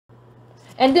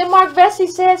And then Mark Vesey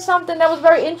said something that was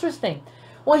very interesting.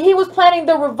 When he was planning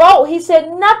the revolt, he said,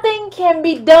 nothing can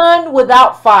be done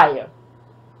without fire.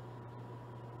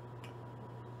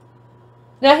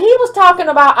 Now he was talking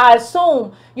about, I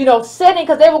assume, you know, setting,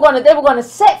 because they were going to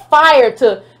set fire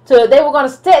to they were going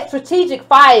to set strategic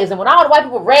fires. And when all the white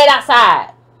people ran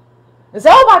outside and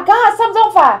said, oh my God, something's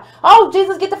on fire. Oh,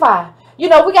 Jesus, get the fire. You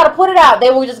know, we got to put it out. They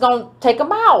were just going to take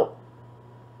them out.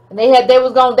 And they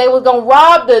was going to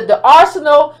rob the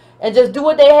arsenal and just do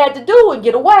what they had to do and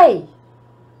get away.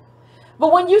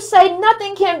 But when you say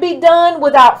nothing can be done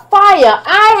without fire,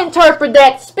 I interpret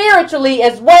that spiritually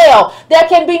as well.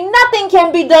 Nothing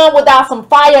can be done without some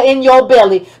fire in your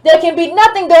belly. There can be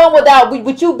nothing done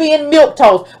with you being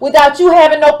milquetoast, without you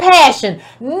having no passion.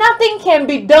 Nothing can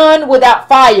be done without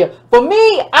fire. For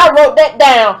me, I wrote that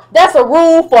down. That's a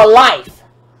rule for life.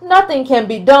 Nothing can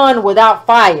be done without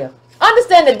fire.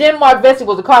 Understand that Denmark Vesey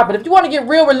was a carpenter. If you want to get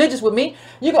real religious with me,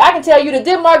 I can tell you that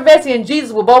Denmark Vesey and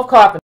Jesus were both carpenters.